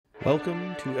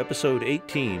Welcome to episode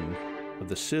 18 of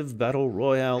the Civ Battle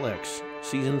Royale X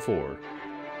Season 4,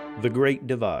 The Great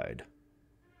Divide.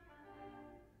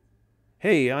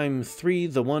 Hey, I'm 3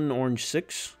 the 1 Orange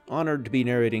 6, honored to be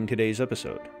narrating today's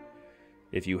episode.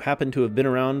 If you happen to have been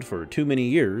around for too many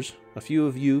years, a few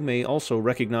of you may also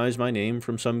recognize my name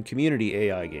from some community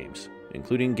AI games,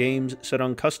 including games set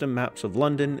on custom maps of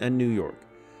London and New York.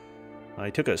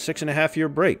 I took a 6.5-year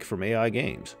break from AI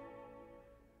games.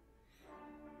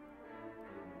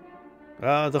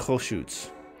 The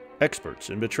Khoshuts, experts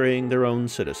in betraying their own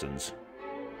citizens.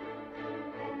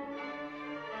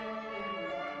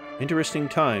 Interesting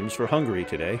times for Hungary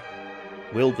today.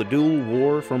 Will the dual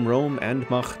war from Rome and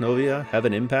Makhnovia have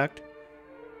an impact?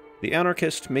 The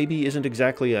anarchist maybe isn't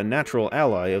exactly a natural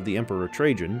ally of the Emperor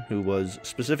Trajan, who was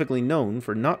specifically known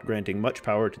for not granting much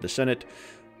power to the Senate,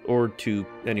 or to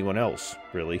anyone else,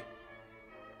 really.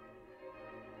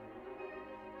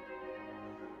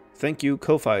 Thank you,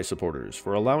 Ko-Fi supporters,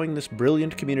 for allowing this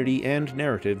brilliant community and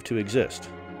narrative to exist.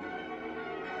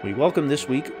 We welcome this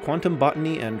week Quantum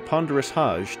Botany and Ponderous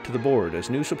Haj to the board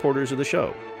as new supporters of the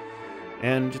show.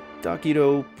 And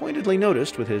Dakido pointedly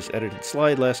noticed with his edited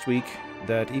slide last week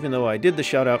that even though I did the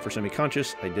shout out for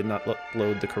Semi-Conscious, I did not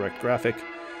upload the correct graphic,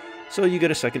 so you get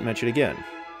a second mention again.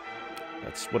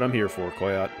 That's what I'm here for,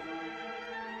 Koyat.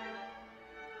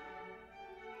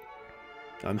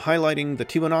 I'm highlighting the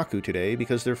Tiwanaku today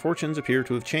because their fortunes appear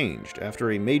to have changed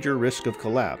after a major risk of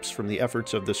collapse from the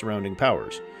efforts of the surrounding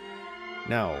powers.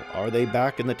 Now, are they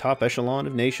back in the top echelon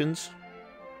of nations?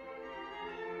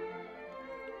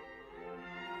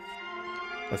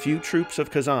 A few troops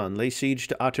of Kazan lay siege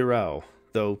to Atirau,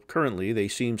 though currently they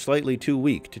seem slightly too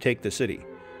weak to take the city.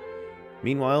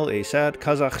 Meanwhile, a sad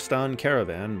Kazakhstan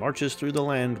caravan marches through the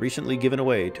land recently given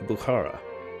away to Bukhara.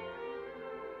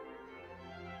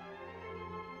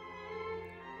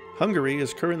 Hungary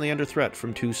is currently under threat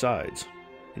from two sides.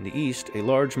 In the east, a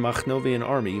large Makhnovian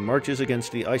army marches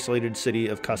against the isolated city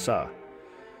of Kassa.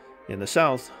 In the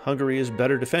south, Hungary is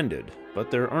better defended, but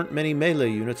there aren't many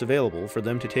melee units available for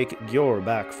them to take Győr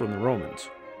back from the Romans.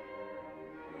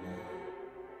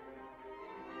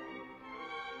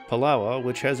 Palawa,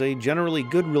 which has a generally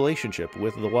good relationship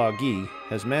with the Wagi,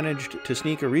 has managed to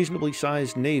sneak a reasonably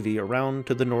sized navy around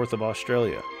to the north of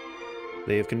Australia.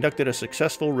 They have conducted a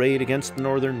successful raid against the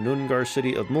northern Nungar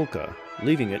city of Mulka,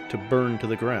 leaving it to burn to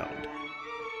the ground.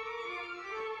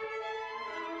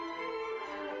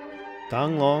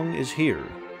 Tang Long is here,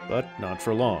 but not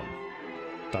for long.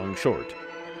 Tang Short.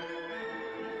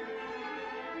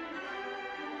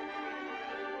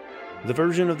 The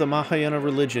version of the Mahayana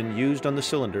religion used on the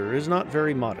cylinder is not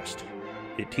very modest.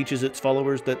 It teaches its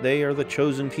followers that they are the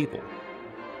chosen people.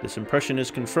 This impression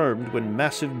is confirmed when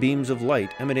massive beams of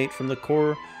light emanate from the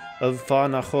core of Phra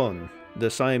Nakhon, the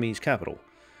Siamese capital.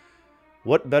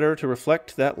 What better to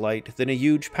reflect that light than a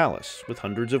huge palace with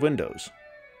hundreds of windows?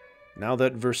 Now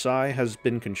that Versailles has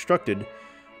been constructed,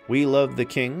 We Love the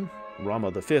King,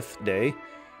 Rama V Day,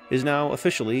 is now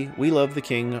officially We Love the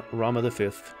King, Rama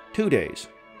V 2 days.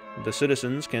 The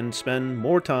citizens can spend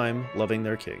more time loving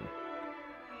their king.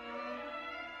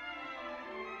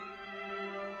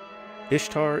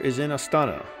 Ishtar is in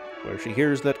Astana, where she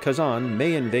hears that Kazan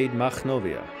may invade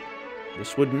Makhnovia.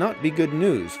 This would not be good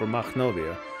news for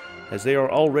Makhnovia, as they are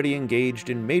already engaged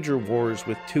in major wars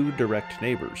with two direct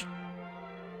neighbors.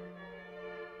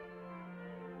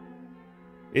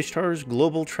 Ishtar's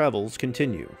global travels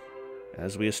continue.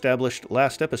 As we established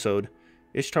last episode,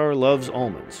 Ishtar loves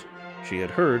almonds. She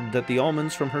had heard that the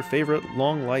almonds from her favorite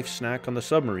long-life snack on the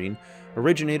submarine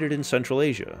originated in Central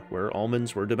Asia, where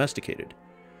almonds were domesticated.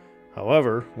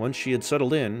 However, once she had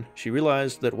settled in, she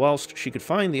realized that whilst she could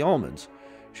find the almonds,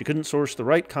 she couldn't source the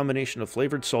right combination of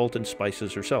flavored salt and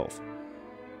spices herself.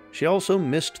 She also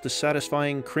missed the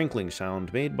satisfying crinkling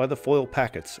sound made by the foil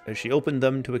packets as she opened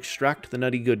them to extract the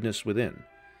nutty goodness within.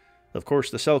 Of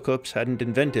course, the Selkups hadn't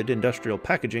invented industrial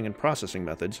packaging and processing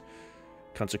methods.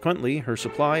 Consequently, her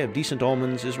supply of decent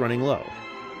almonds is running low,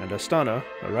 and Astana,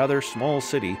 a rather small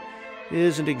city,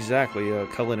 isn't exactly a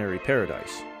culinary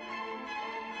paradise.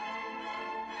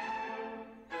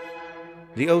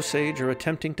 The Osage are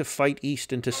attempting to fight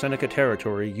east into Seneca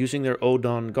territory using their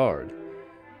Odon Guard.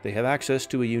 They have access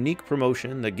to a unique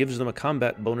promotion that gives them a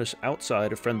combat bonus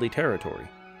outside of friendly territory.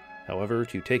 However,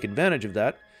 to take advantage of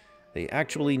that, they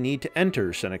actually need to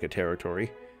enter Seneca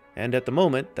territory, and at the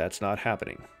moment, that's not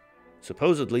happening.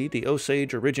 Supposedly, the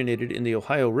Osage originated in the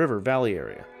Ohio River Valley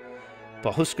area.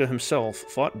 Pahuska himself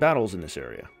fought battles in this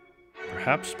area.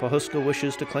 Perhaps Pahuska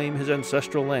wishes to claim his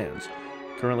ancestral lands,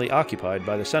 currently occupied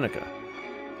by the Seneca.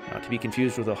 Not to be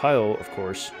confused with Ohio, of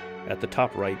course, at the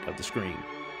top right of the screen.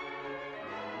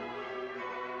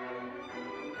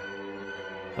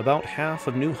 About half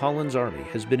of New Holland's army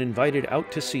has been invited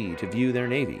out to sea to view their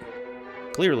navy.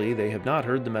 Clearly, they have not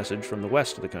heard the message from the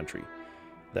west of the country,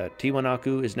 that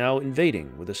Tiwanaku is now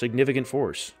invading with a significant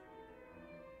force.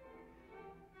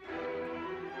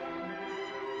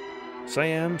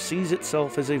 Siam sees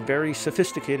itself as a very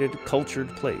sophisticated, cultured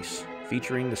place,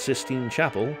 featuring the Sistine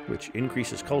Chapel, which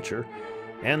increases culture,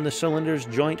 and the cylinder's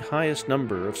joint highest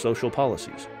number of social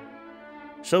policies.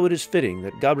 So it is fitting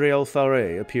that Gabriel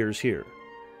Fauré appears here.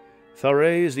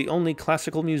 Fauré is the only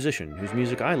classical musician whose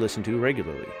music I listen to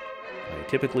regularly. I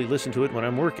typically listen to it when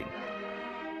I'm working.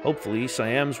 Hopefully,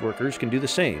 Siam's workers can do the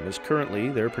same, as currently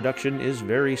their production is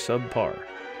very subpar.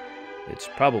 It's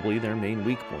probably their main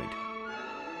weak point.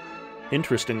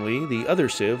 Interestingly, the other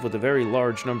civ with a very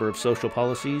large number of social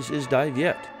policies is Dai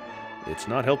Viet. It's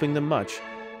not helping them much,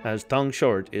 as Tang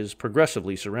Short is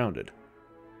progressively surrounded.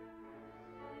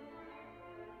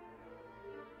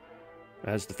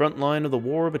 As the front line of the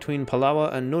war between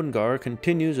Palawa and Nungar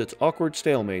continues its awkward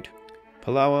stalemate,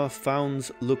 Palawa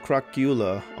founds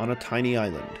Lucracula on a tiny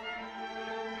island.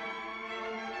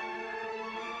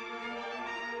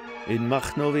 In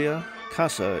Makhnovia,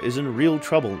 Kassa is in real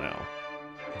trouble now.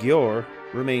 Győr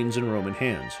remains in Roman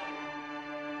hands.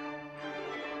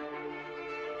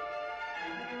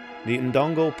 The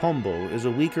Ndongo Pombo is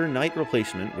a weaker knight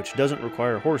replacement which doesn't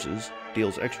require horses,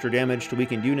 deals extra damage to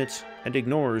weakened units, and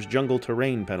ignores jungle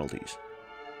terrain penalties.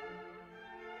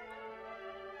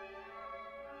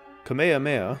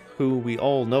 Kamehameha, who we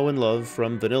all know and love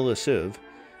from Vanilla Civ,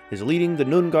 is leading the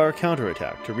Nungar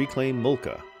counterattack to reclaim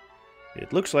Mulka.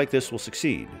 It looks like this will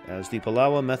succeed, as the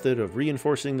Palawa method of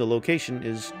reinforcing the location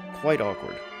is quite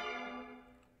awkward.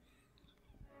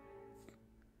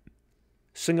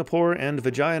 Singapore and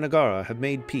Vijayanagara have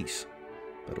made peace.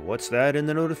 But what's that in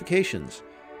the notifications?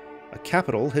 A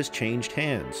capital has changed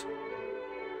hands.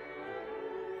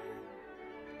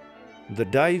 The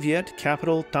Dai Viet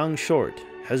capital Tang Short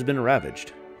has been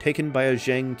ravaged, taken by a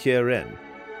Zheng Tieren.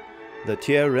 The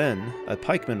Tieren, a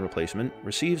pikeman replacement,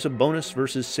 receives a bonus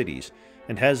versus cities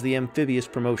and has the amphibious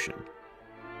promotion.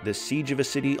 This siege of a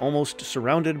city almost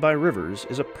surrounded by rivers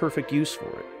is a perfect use for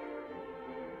it.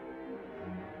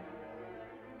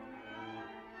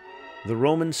 The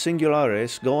Roman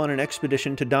Singulares go on an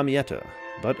expedition to Damietta,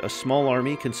 but a small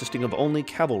army consisting of only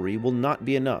cavalry will not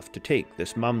be enough to take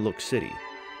this Mamluk city.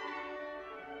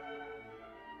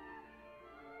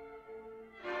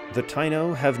 The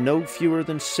Taino have no fewer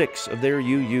than 6 of their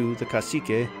UU, the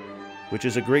Cacique, which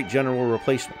is a great general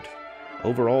replacement.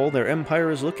 Overall, their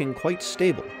empire is looking quite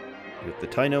stable. If the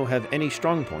Taino have any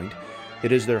strong point,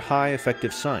 it is their high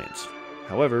effective science.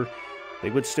 However, they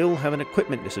would still have an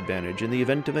equipment disadvantage in the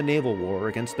event of a naval war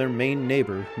against their main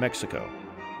neighbor, Mexico.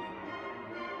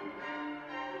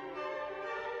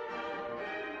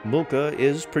 Mulka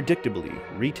is, predictably,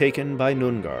 retaken by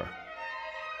Nungar.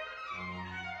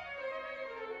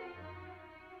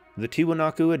 The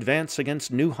Tiwanaku advance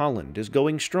against New Holland is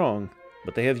going strong,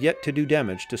 but they have yet to do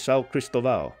damage to São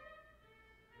Cristóvão.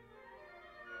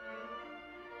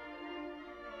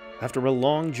 After a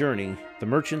long journey, the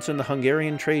merchants in the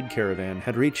Hungarian trade caravan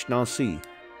had reached Nancy.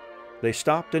 They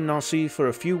stopped in Nancy for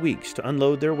a few weeks to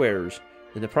unload their wares,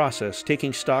 in the process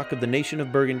taking stock of the nation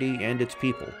of Burgundy and its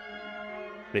people.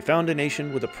 They found a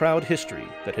nation with a proud history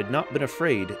that had not been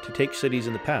afraid to take cities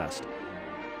in the past.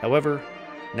 However,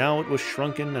 now it was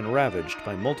shrunken and ravaged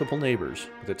by multiple neighbors,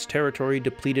 with its territory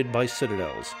depleted by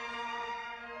citadels.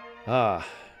 Ah,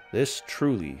 this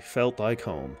truly felt like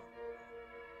home.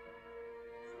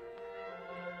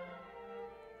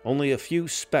 Only a few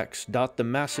specks dot the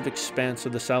massive expanse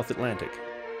of the South Atlantic.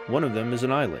 One of them is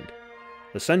an island,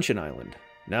 Ascension Island,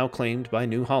 now claimed by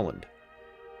New Holland.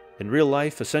 In real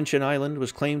life, Ascension Island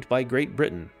was claimed by Great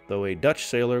Britain, though a Dutch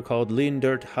sailor called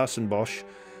Leendert Hassenbosch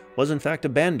was in fact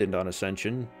abandoned on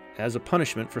Ascension as a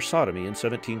punishment for sodomy in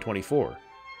 1724.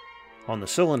 On the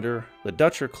cylinder, the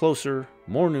Dutch are closer,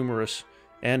 more numerous,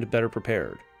 and better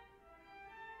prepared.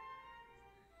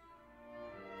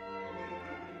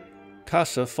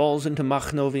 Kassa falls into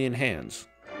Makhnovian hands.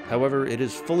 However, it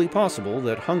is fully possible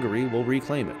that Hungary will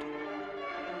reclaim it.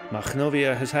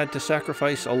 Makhnovia has had to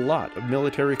sacrifice a lot of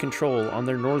military control on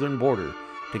their northern border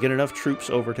to get enough troops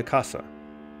over to Kassa.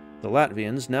 The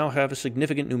Latvians now have a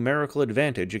significant numerical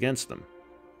advantage against them.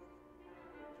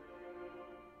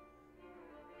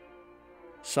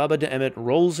 Saba de Emmet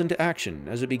rolls into action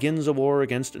as it begins a war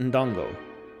against Ndongo.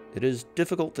 It is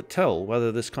difficult to tell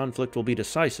whether this conflict will be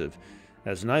decisive,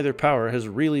 as neither power has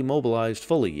really mobilized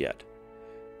fully yet.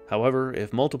 However,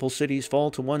 if multiple cities fall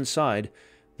to one side,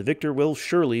 the victor will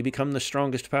surely become the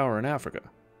strongest power in Africa.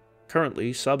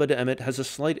 Currently, Sabah de Emmet has a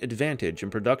slight advantage in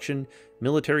production,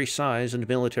 military size, and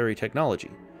military technology.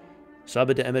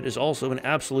 Sabah de Emmet is also an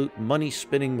absolute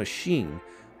money-spinning machine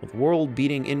with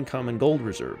world-beating income and gold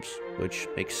reserves, which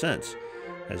makes sense,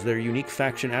 as their unique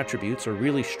faction attributes are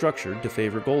really structured to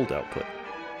favor gold output.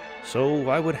 So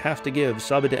I would have to give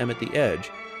Sabah de Emmet the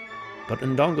edge, but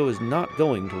Ndongo is not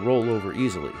going to roll over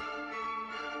easily.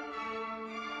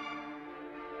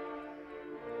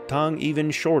 Tang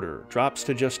even shorter, drops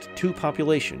to just 2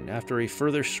 population after a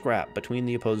further scrap between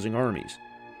the opposing armies.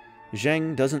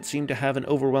 Zheng doesn't seem to have an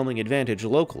overwhelming advantage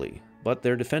locally, but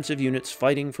their defensive units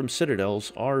fighting from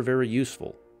citadels are very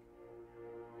useful.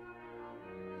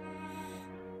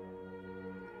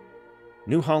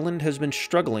 New Holland has been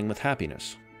struggling with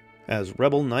happiness. As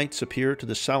rebel knights appear to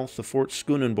the south of Fort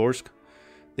Schoonenborsk,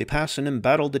 they pass an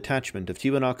embattled detachment of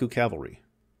Tiwanaku cavalry.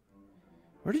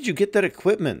 "Where did you get that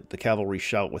equipment?" the cavalry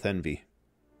shout with envy.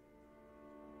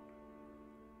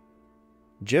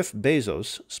 Jeff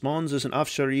Bezos spawns as an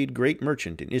Afsharid great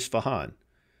merchant in Isfahan,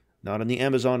 not in the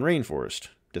Amazon rainforest,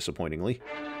 disappointingly.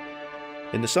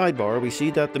 In the sidebar, we see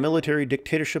that the military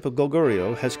dictatorship of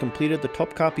Goguryeo has completed the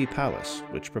Topkapi Palace,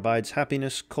 which provides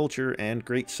happiness, culture, and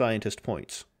great scientist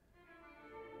points.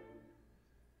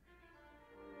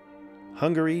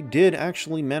 Hungary did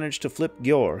actually manage to flip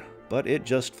Győr, but it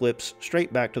just flips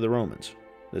straight back to the Romans.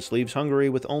 This leaves Hungary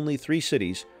with only 3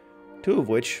 cities, 2 of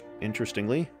which,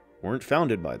 interestingly, weren't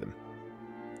founded by them.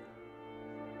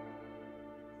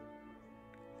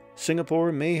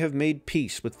 Singapore may have made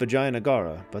peace with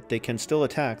Vijayanagara, but they can still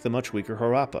attack the much weaker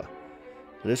Harappa.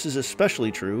 This is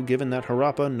especially true given that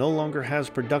Harappa no longer has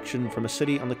production from a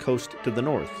city on the coast to the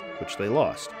north, which they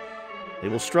lost. They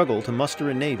will struggle to muster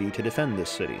a navy to defend this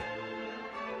city.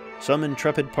 Some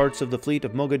intrepid parts of the fleet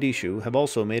of Mogadishu have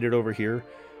also made it over here,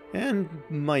 and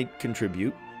might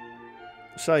contribute.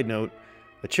 Side note,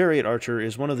 a chariot archer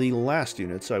is one of the last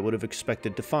units I would have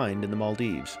expected to find in the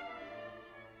Maldives.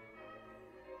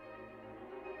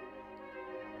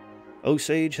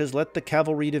 Osage has let the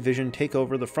cavalry division take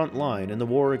over the front line in the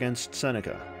war against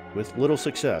Seneca, with little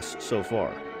success so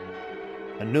far.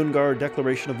 A Noongar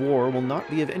declaration of war will not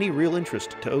be of any real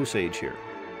interest to Osage here.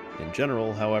 In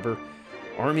general, however,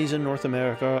 armies in North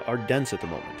America are dense at the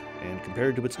moment, and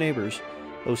compared to its neighbors,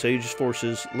 Osage's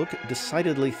forces look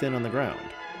decidedly thin on the ground.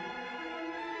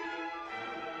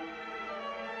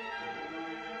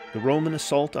 The Roman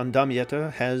assault on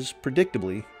Damietta has,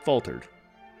 predictably, faltered.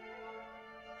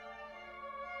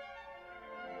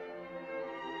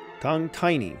 Tang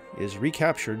Tiny is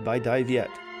recaptured by Dai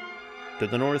Viet. To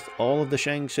the north, all of the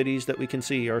Shang cities that we can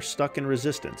see are stuck in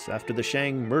resistance after the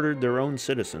Shang murdered their own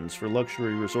citizens for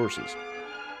luxury resources.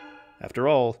 After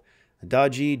all,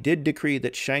 Daji did decree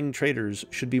that Shang traders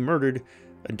should be murdered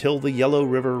until the Yellow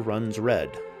River runs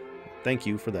red. Thank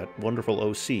you for that wonderful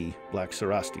OC, Black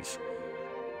Sarastes.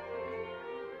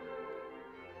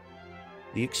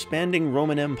 The expanding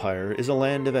Roman Empire is a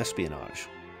land of espionage.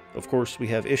 Of course, we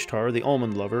have Ishtar, the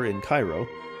almond lover, in Cairo.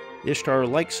 Ishtar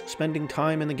likes spending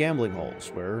time in the gambling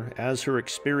halls, where, as her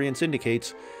experience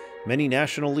indicates, many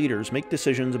national leaders make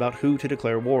decisions about who to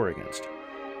declare war against.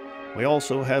 We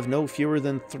also have no fewer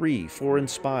than 3 foreign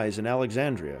spies in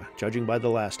Alexandria, judging by the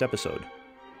last episode.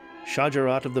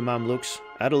 Shajarat of the Mamluks,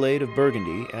 Adelaide of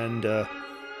Burgundy, and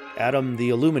Adam the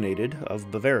Illuminated of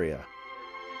Bavaria.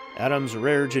 Adam's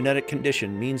rare genetic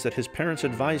condition means that his parents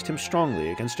advised him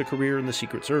strongly against a career in the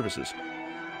secret services.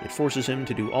 It forces him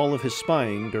to do all of his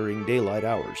spying during daylight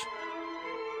hours.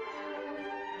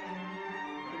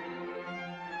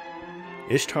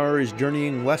 Ishtar is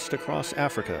journeying west across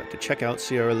Africa to check out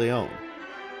Sierra Leone.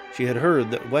 She had heard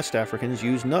that West Africans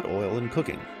use nut oil in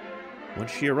cooking.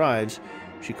 Once she arrives,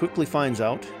 she quickly finds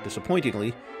out,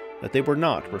 disappointingly, that they were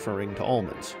not referring to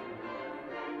almonds.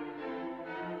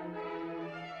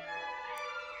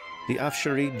 The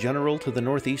Afshari general to the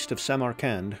northeast of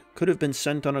Samarkand could have been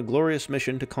sent on a glorious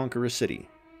mission to conquer a city.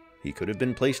 He could have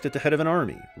been placed at the head of an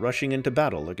army, rushing into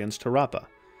battle against Harappa.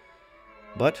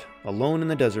 But, alone in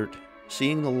the desert,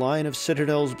 seeing the line of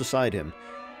citadels beside him,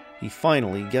 he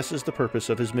finally guesses the purpose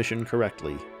of his mission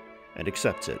correctly, and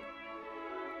accepts it.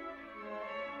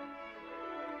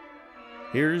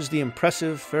 Here's the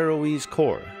impressive Faroese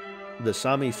corps. The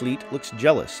Sami fleet looks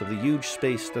jealous of the huge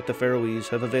space that the Faroese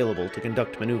have available to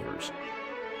conduct maneuvers.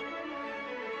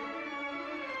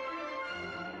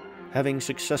 Having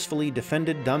successfully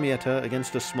defended Damietta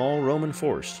against a small Roman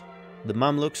force, the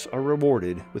Mamluks are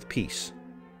rewarded with peace.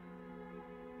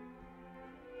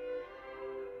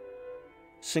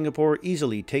 Singapore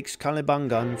easily takes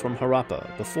Kalibangan from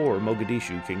Harappa before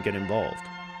Mogadishu can get involved.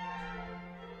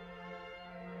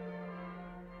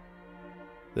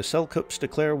 The Seljuks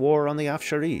declare war on the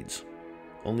Afsharids.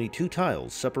 Only 2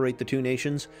 tiles separate the 2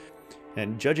 nations,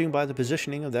 and judging by the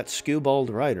positioning of that skewbald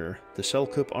rider, the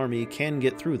Seljuk army can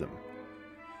get through them.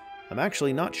 I'm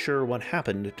actually not sure what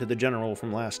happened to the general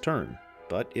from last turn,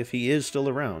 but if he is still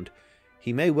around,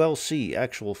 he may well see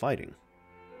actual fighting.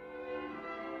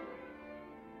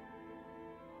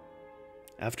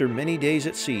 After many days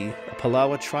at sea, a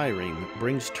Palawa trireme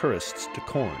brings tourists to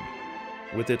Corn.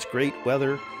 With its great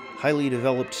weather, highly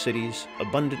developed cities,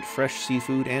 abundant fresh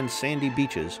seafood, and sandy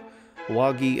beaches,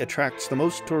 Hawaii attracts the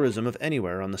most tourism of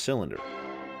anywhere on the cylinder.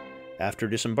 After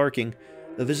disembarking,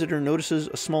 the visitor notices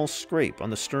a small scrape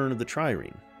on the stern of the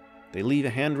trireme. They leave a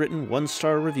handwritten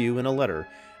 1-star review in a letter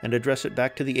and address it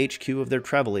back to the HQ of their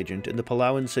travel agent in the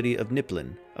Palawan city of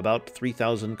Niplin, about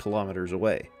 3,000 kilometers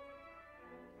away.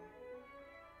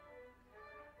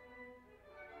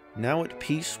 Now at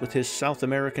peace with his South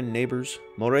American neighbors,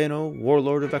 Moreno,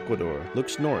 warlord of Ecuador,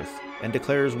 looks north and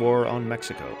declares war on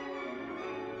Mexico.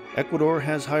 Ecuador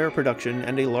has higher production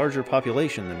and a larger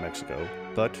population than Mexico,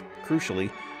 but, crucially,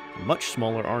 a much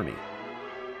smaller army.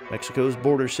 Mexico's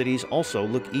border cities also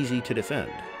look easy to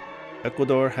defend.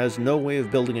 Ecuador has no way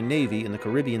of building a navy in the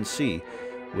Caribbean Sea,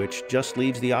 which just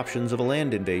leaves the options of a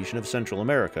land invasion of Central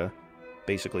America,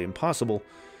 basically impossible,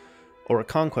 or a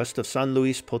conquest of San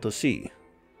Luis Potosí.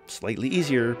 Slightly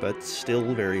easier, but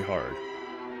still very hard.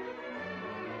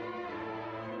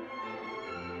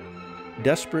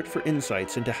 Desperate for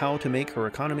insights into how to make her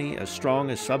economy as strong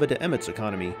as Sabah Emet's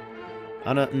economy,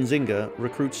 Ana Nzinga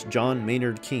recruits John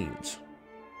Maynard Keynes.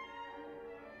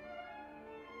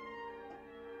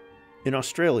 In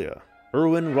Australia,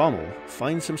 Erwin Rommel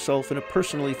finds himself in a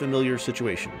personally familiar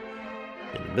situation,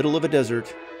 in the middle of a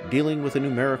desert, dealing with a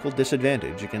numerical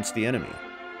disadvantage against the enemy.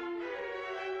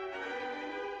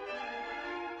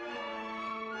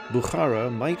 Bukhara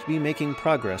might be making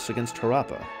progress against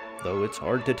Harappa, though it's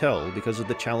hard to tell because of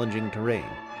the challenging terrain.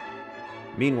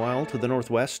 Meanwhile, to the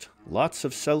northwest, lots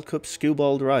of Seljuk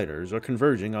skewbald riders are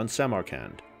converging on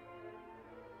Samarkand.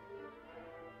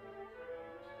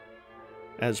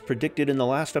 As predicted in the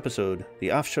last episode, the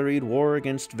Afsharid war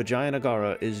against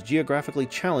Vijayanagara is geographically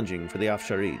challenging for the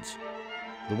Afsharids.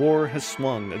 The war has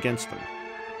swung against them.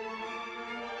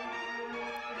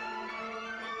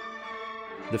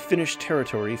 The Finnish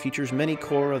territory features many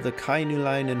corps of the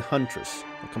Kainulainen Huntress,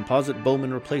 a composite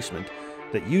bowman replacement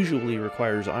that usually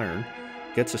requires iron,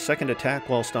 gets a second attack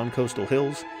whilst on coastal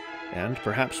hills, and,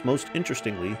 perhaps most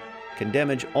interestingly, can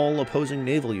damage all opposing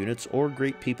naval units or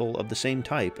great people of the same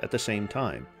type at the same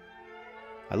time.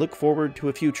 I look forward to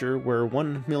a future where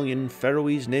 1 million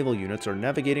Faroese naval units are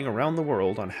navigating around the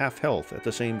world on half health at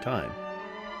the same time.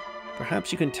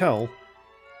 Perhaps you can tell,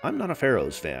 I'm not a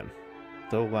Faroes fan,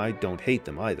 though I don't hate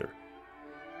them either.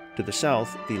 To the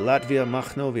south, the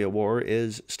Latvia-Makhnovia war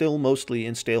is still mostly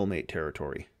in stalemate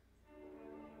territory.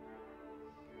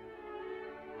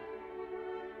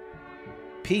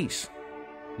 Peace.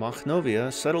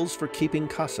 Makhnovia settles for keeping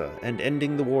Kassa and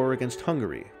ending the war against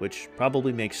Hungary, which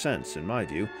probably makes sense in my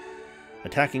view.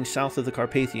 Attacking south of the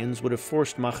Carpathians would have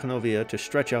forced Makhnovia to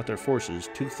stretch out their forces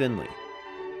too thinly.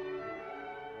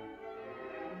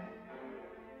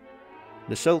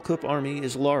 The Seljuk army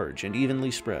is large and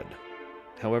evenly spread.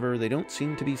 However, they don't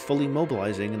seem to be fully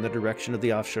mobilizing in the direction of the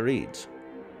Afsharids.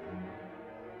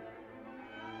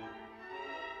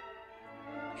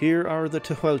 Here are the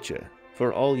Tehuelche,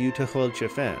 for all you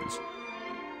Tehuelche fans.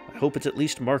 I hope it's at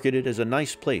least marketed as a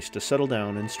nice place to settle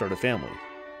down and start a family.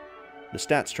 The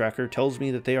stats tracker tells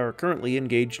me that they are currently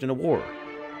engaged in a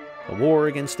war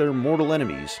against their mortal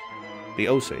enemies, the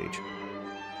Osage.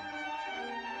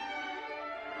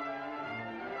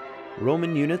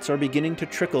 Roman units are beginning to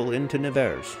trickle into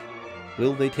Nevers.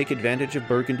 Will they take advantage of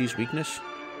Burgundy's weakness?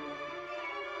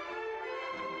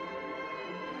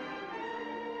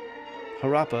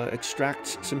 Harappa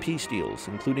extracts some peace deals,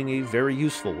 including a very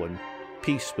useful one,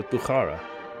 peace with Bukhara.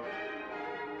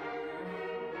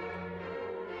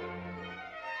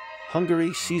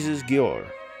 Hungary seizes Győr.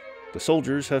 The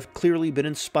soldiers have clearly been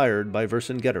inspired by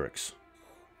Vercingetorix.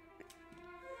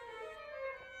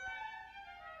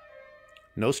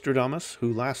 Nostradamus,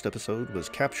 who last episode was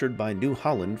captured by New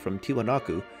Holland from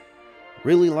Tiwanaku,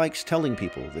 really likes telling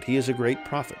people that he is a great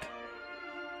prophet.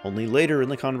 Only later in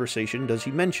the conversation does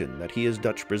he mention that he is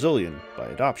Dutch-Brazilian by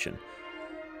adoption.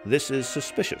 This is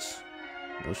suspicious.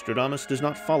 Nostradamus does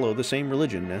not follow the same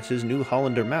religion as his New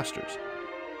Hollander masters.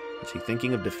 Is he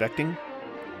thinking of defecting?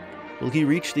 Will he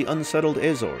reach the unsettled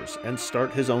Azores and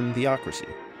start his own theocracy?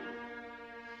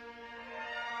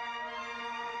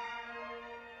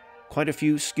 Quite a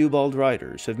few skewbald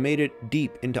riders have made it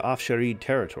deep into Afsharid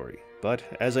territory, but,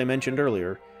 as I mentioned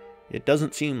earlier, it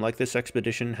doesn't seem like this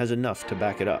expedition has enough to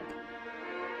back it up.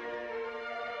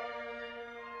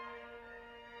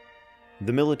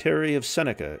 The military of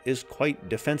Seneca is quite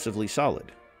defensively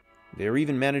solid. They are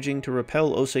even managing to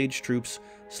repel Osage troops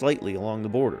slightly along the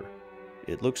border.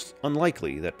 It looks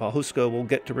unlikely that Pahuska will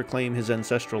get to reclaim his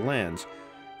ancestral lands,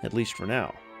 at least for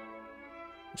now.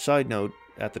 Side note,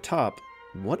 at the top,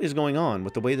 what is going on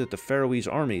with the way that the Faroese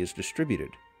army is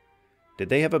distributed? Did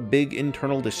they have a big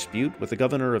internal dispute with the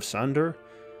governor of Sandur?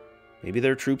 Maybe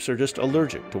their troops are just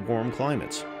allergic to warm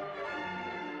climates.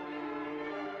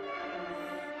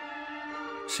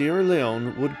 Sierra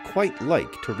Leone would quite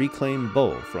like to reclaim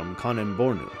Bo from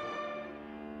Kanem-Bornu.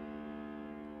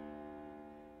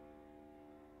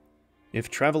 If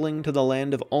traveling to the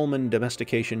land of almond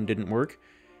domestication didn't work,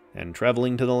 and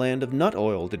traveling to the land of nut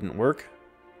oil didn't work,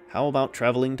 how about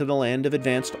traveling to the land of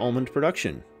advanced almond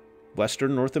production?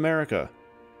 Western North America.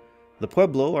 The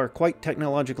Pueblo are quite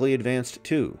technologically advanced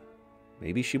too.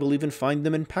 Maybe she will even find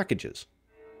them in packages.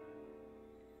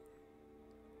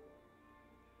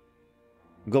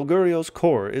 Golgorio's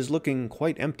core is looking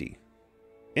quite empty.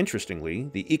 Interestingly,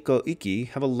 the Iko-Iki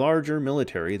have a larger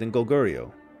military than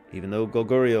Golgorio, even though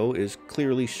Golgorio is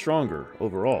clearly stronger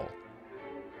overall.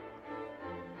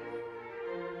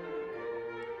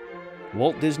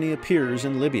 Walt Disney appears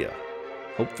in Libya.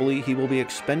 Hopefully he will be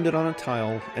expended on a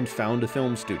tile and found a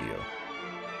film studio.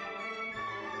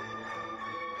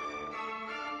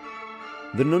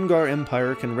 The Noongar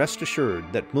Empire can rest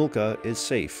assured that Mulka is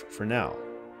safe for now.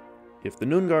 If the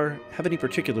Noongar have any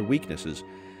particular weaknesses,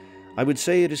 I would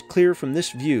say it is clear from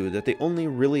this view that they only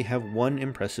really have one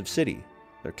impressive city,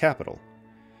 their capital.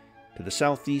 To the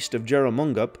southeast of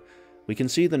Jaramungup, we can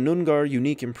see the Noongar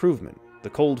unique improvement, the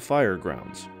Cold Fire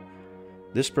Grounds.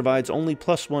 This provides only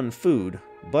 +1 food,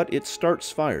 but it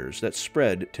starts fires that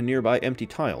spread to nearby empty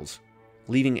tiles,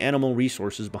 leaving animal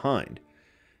resources behind.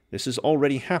 This has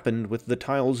already happened with the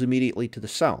tiles immediately to the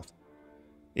south.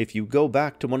 If you go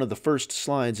back to one of the first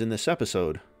slides in this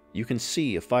episode, you can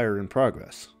see a fire in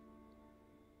progress.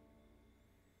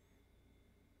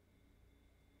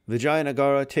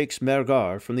 Vijayanagara takes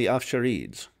Mergar from the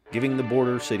Afsharids, giving the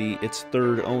border city its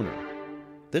third owner.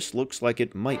 This looks like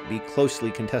it might be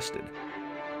closely contested.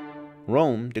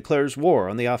 Rome declares war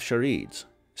on the Afsharids,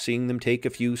 seeing them take a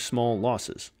few small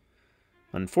losses.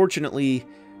 Unfortunately,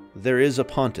 there is a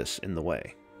Pontus in the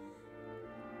way.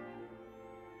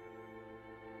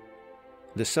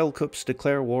 The Selkups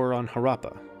declare war on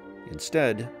Harappa.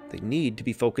 Instead, they need to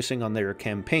be focusing on their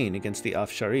campaign against the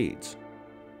Afsharids.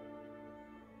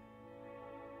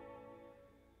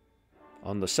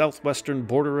 On the southwestern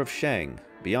border of Shang,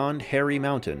 beyond Hairy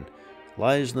Mountain,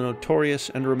 lies the notorious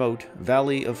and remote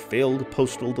Valley of Failed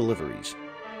Postal Deliveries.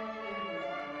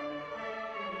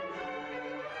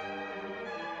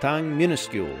 Tang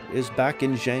Minuscule is back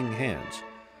in Zhang hands.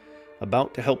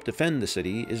 About to help defend the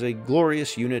city is a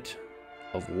glorious unit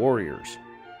of warriors.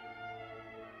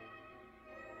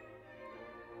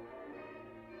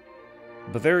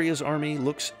 Bavaria's army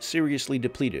looks seriously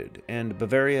depleted, and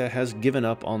Bavaria has given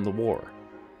up on the war.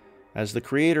 As the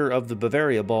creator of the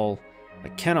Bavaria Ball, I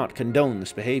cannot condone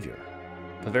this behavior.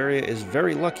 Bavaria is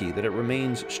very lucky that it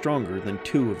remains stronger than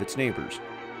 2 of its neighbors.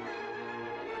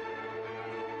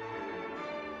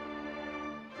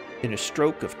 In a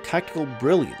stroke of tactical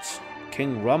brilliance,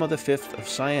 King Rama V of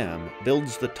Siam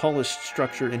builds the tallest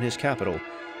structure in his capital,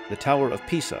 the Tower of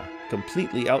Pisa,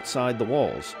 completely outside the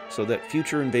walls, so that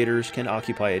future invaders can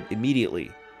occupy it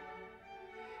immediately.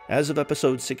 As of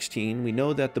episode 16, we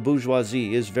know that the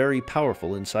bourgeoisie is very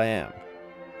powerful in Siam.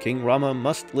 King Rama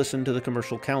must listen to the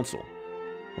Commercial Council.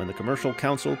 When the Commercial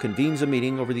Council convenes a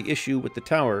meeting over the issue with the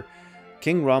tower,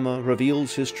 King Rama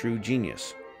reveals his true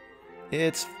genius.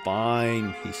 "It's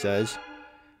fine," he says.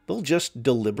 "They'll just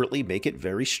deliberately make it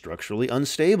very structurally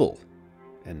unstable."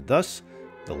 And thus,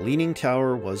 the Leaning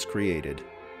Tower was created.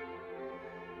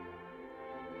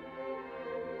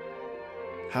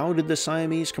 How did the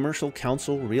Siamese Commercial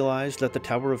Council realize that the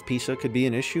Tower of Pisa could be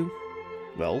an issue?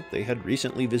 Well, they had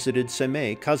recently visited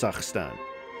Semey, Kazakhstan.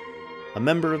 A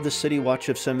member of the City Watch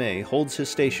of Semey holds his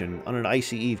station on an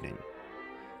icy evening.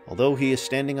 Although he is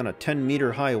standing on a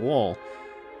 10-meter-high wall,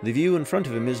 the view in front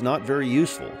of him is not very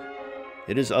useful.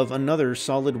 It is of another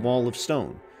solid wall of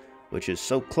stone, which is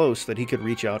so close that he could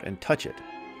reach out and touch it.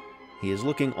 He is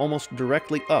looking almost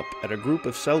directly up at a group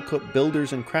of Selkup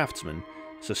builders and craftsmen,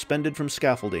 suspended from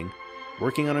scaffolding,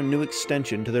 working on a new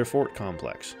extension to their fort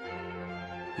complex.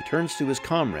 He turns to his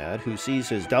comrade, who sees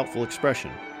his doubtful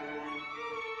expression.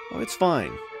 "Oh, it's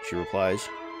fine," she replies.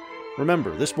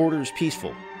 "Remember, this border is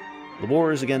peaceful. The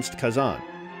war is against Kazan,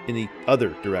 in the other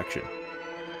direction."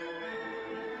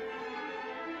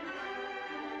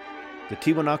 The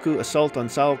Tiwanaku assault on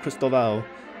São Cristóvão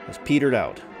has petered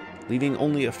out, leaving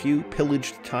only a few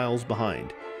pillaged tiles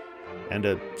behind, and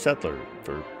a settler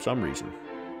for some reason.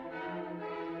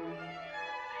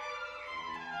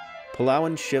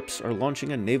 Palawan ships are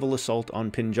launching a naval assault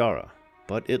on Pinjara,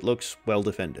 but it looks well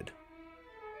defended.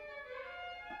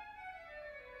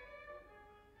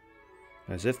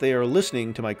 As if they are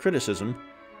listening to my criticism,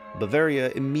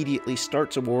 Bavaria immediately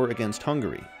starts a war against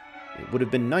Hungary. It would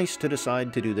have been nice to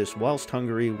decide to do this whilst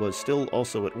Hungary was still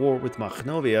also at war with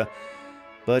Magnovia,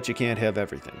 but you can't have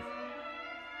everything.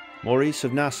 Maurice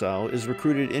of Nassau is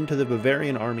recruited into the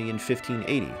Bavarian army in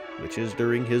 1580, which is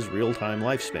during his real-time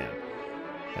lifespan.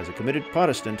 As a committed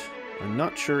Protestant, I'm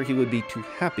not sure he would be too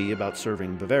happy about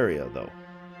serving Bavaria, though.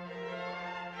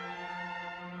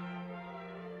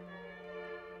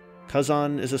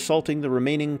 Kazan is assaulting the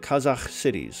remaining Kazakh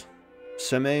cities.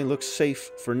 Semey looks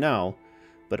safe for now,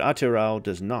 but Atirau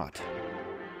does not.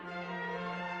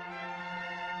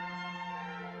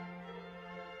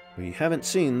 We haven't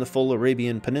seen the full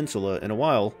Arabian Peninsula in a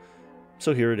while,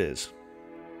 so here it is.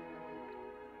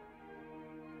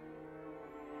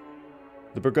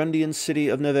 The Burgundian city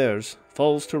of Nevers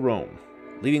falls to Rome,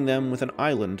 leaving them with an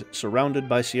island surrounded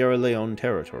by Sierra Leone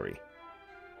territory.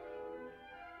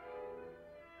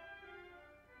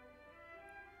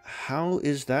 How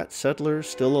is that settler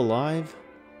still alive?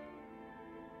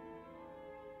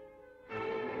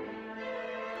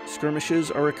 Skirmishes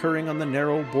are occurring on the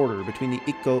narrow border between the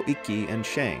Iko Iki and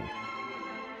Shang.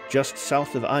 Just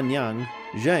south of Anyang,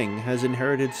 Zheng has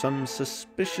inherited some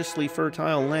suspiciously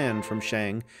fertile land from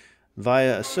Shang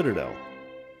via a citadel.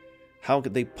 How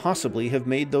could they possibly have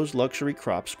made those luxury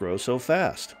crops grow so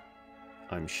fast?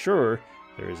 I'm sure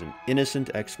there is an innocent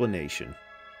explanation.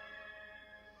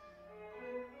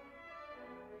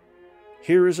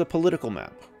 Here is a political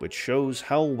map, which shows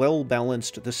how well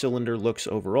balanced the cylinder looks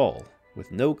overall,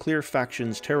 with no clear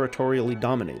factions territorially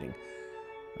dominating,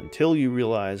 until you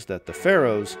realize that the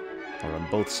pharaohs are on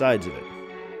both sides of it.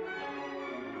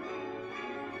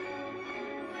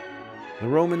 The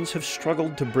Romans have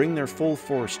struggled to bring their full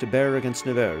force to bear against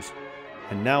Nevers,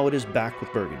 and now it is back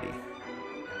with Burgundy.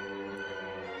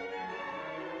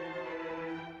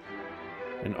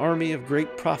 An army of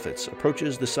great prophets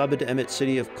approaches the Sabed Emet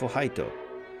city of Kohaito.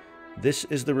 This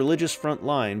is the religious front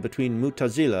line between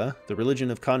Mutazila, the religion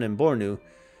of Kanem Bornu,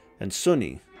 and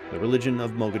Sunni, the religion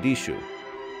of Mogadishu.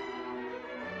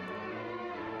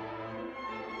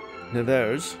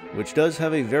 Nevers, which does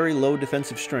have a very low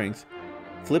defensive strength,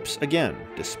 flips again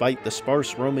despite the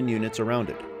sparse Roman units around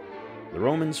it. The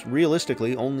Romans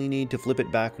realistically only need to flip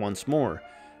it back once more,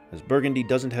 as Burgundy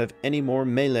doesn't have any more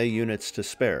melee units to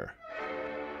spare.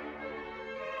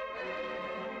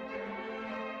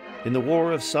 In the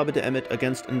war of Sabed Emet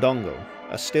against Ndongo,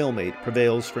 a stalemate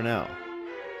prevails for now.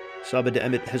 Sabed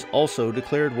Emet has also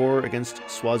declared war against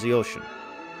Swazioshan.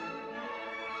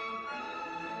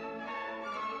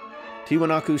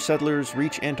 Tiwanaku settlers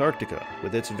reach Antarctica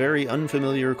with its very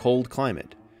unfamiliar cold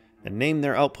climate, and name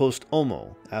their outpost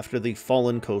Omo after the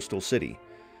fallen coastal city.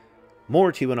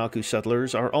 More Tiwanaku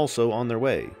settlers are also on their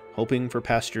way, hoping for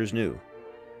pastures new.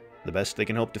 The best they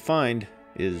can hope to find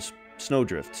is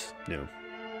snowdrifts new.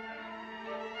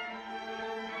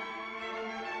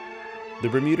 The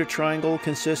Bermuda Triangle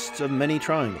consists of many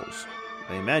triangles.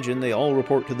 I imagine they all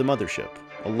report to the mothership,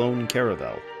 a lone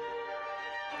caravel.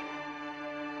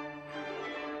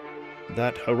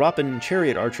 That Harappan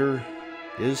chariot archer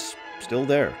is still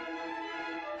there.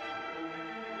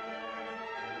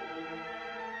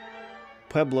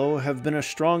 Pueblo have been a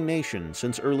strong nation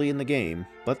since early in the game,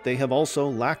 but they have also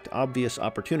lacked obvious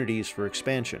opportunities for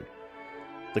expansion.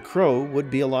 The Crow would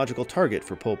be a logical target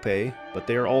for Pope, but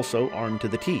they are also armed to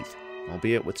the teeth,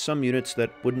 albeit with some units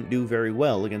that wouldn't do very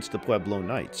well against the Pueblo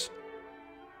Knights.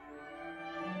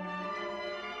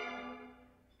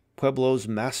 Pueblo's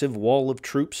massive wall of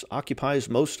troops occupies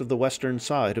most of the western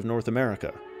side of North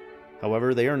America.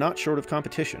 However, they are not short of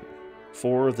competition.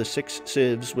 4 of the 6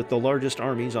 civs with the largest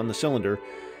armies on the cylinder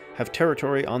have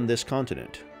territory on this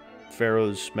continent: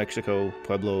 Faroes, Mexico,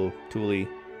 Pueblo, Tule.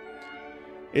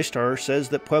 Ishtar says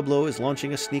that Pueblo is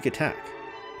launching a sneak attack.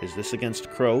 Is this against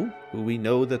Crow, who we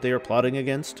know that they are plotting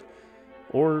against,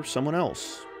 or someone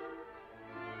else?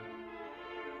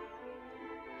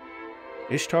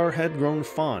 Ishtar had grown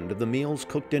fond of the meals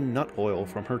cooked in nut oil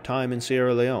from her time in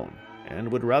Sierra Leone,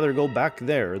 and would rather go back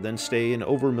there than stay in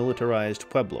over-militarized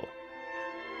Pueblo.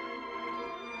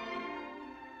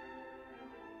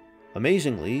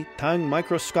 Amazingly, Tang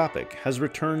Microscopic has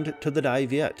returned to the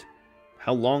Daiviet.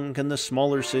 How long can the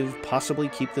smaller civ possibly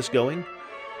keep this going?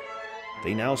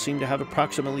 They now seem to have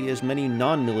approximately as many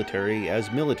non-military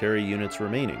as military units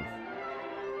remaining.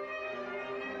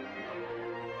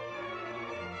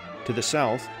 To the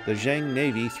south, the Zheng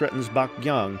Navy threatens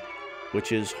Bakyang,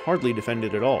 which is hardly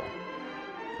defended at all.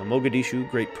 The Mogadishu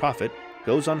Great Prophet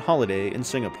goes on holiday in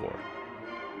Singapore.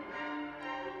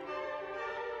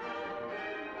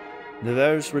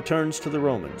 Nevers returns to the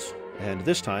Romans, and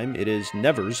this time it is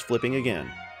Nevers flipping again.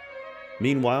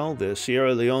 Meanwhile, the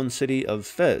Sierra Leone city of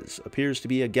Fez appears to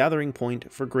be a gathering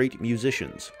point for great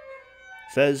musicians.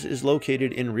 Fez is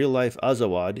located in real-life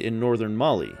Azawad in northern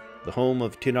Mali, the home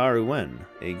of Tinarouen,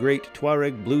 a great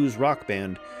Tuareg blues rock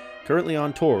band currently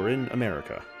on tour in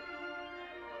America.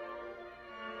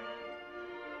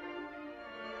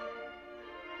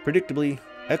 Predictably,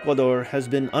 Ecuador has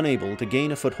been unable to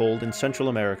gain a foothold in Central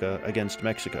America against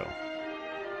Mexico.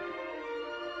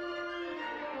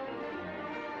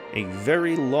 A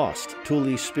very lost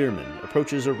Tule spearman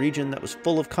approaches a region that was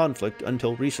full of conflict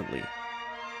until recently.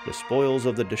 The spoils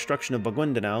of the destruction of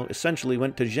Maguindanao essentially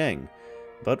went to Zheng,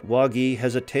 but Wagi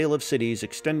has a tale of cities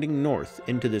extending north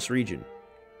into this region.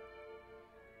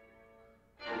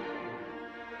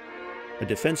 A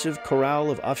defensive corral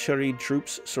of Afsharid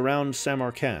troops surrounds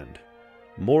Samarkand.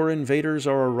 More invaders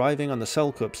are arriving on the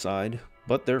Selkup side,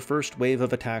 but their first wave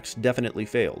of attacks definitely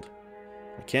failed.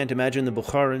 I can't imagine the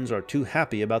Bukharins are too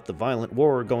happy about the violent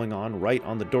war going on right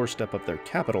on the doorstep of their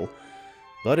capital,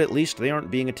 but at least they aren't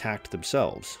being attacked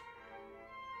themselves.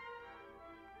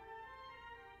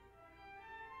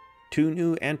 2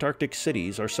 new Antarctic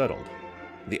cities are settled.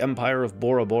 The Empire of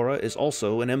Bora Bora is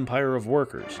also an empire of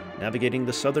workers, navigating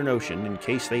the Southern Ocean in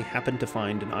case they happen to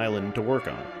find an island to work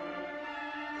on.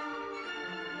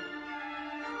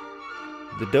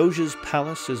 The Doge's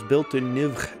palace is built in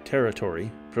Nivkh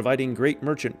territory, providing great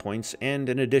merchant points and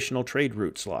an additional trade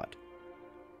route slot.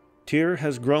 Tyr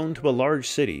has grown to a large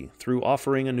city through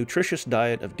offering a nutritious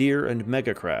diet of deer and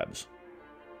mega crabs.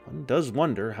 One does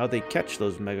wonder how they catch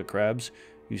those mega crabs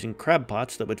using crab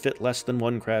pots that would fit less than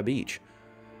 1 crab each.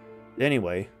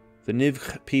 Anyway, the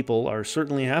Nivkh people are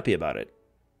certainly happy about it.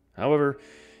 However,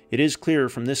 it is clear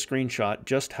from this screenshot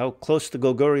just how close the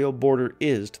Goguryeo border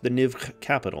is to the Nivkh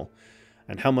capital,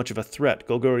 and how much of a threat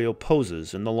Goguryeo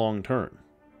poses in the long term.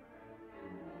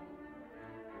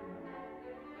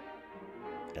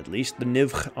 At least the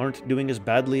Nivkh aren't doing as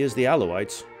badly as the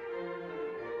Alawites.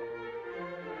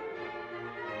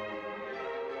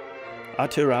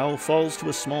 Atirau falls to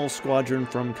a small squadron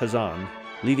from Kazan,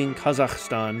 leaving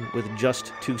Kazakhstan with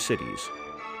just 2 cities.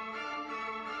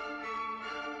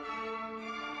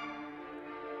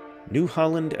 New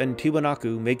Holland and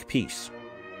Tiwanaku make peace.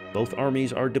 Both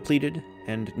armies are depleted,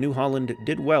 and New Holland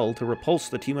did well to repulse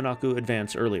the Tiwanaku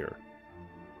advance earlier.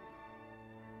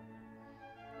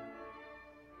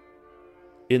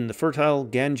 In the fertile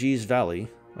Ganges Valley,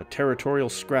 a territorial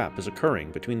scrap is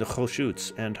occurring between the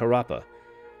Khoshuts and Harappa.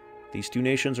 These 2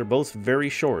 nations are both very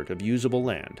short of usable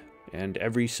land, and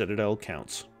every citadel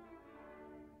counts.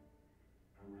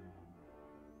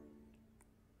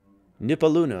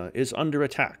 Nipaluna is under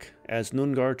attack, as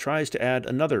Nungar tries to add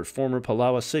another former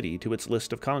Palawa city to its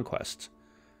list of conquests.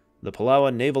 The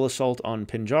Palawa naval assault on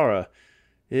Pinjara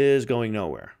is going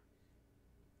nowhere.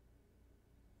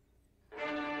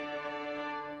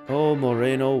 Oh,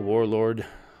 Moreno warlord,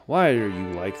 why are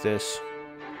you like this?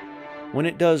 When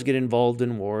it does get involved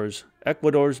in wars,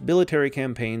 Ecuador's military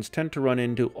campaigns tend to run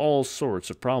into all sorts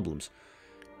of problems.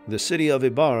 The city of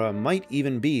Ibarra might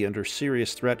even be under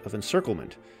serious threat of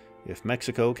encirclement, if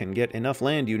Mexico can get enough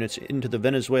land units into the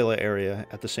Venezuela area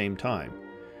at the same time.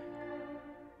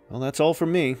 Well, that's all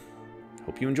from me.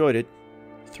 Hope you enjoyed it.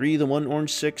 3 the 1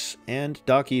 Orange 6 and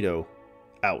Doc Ito,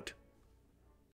 out.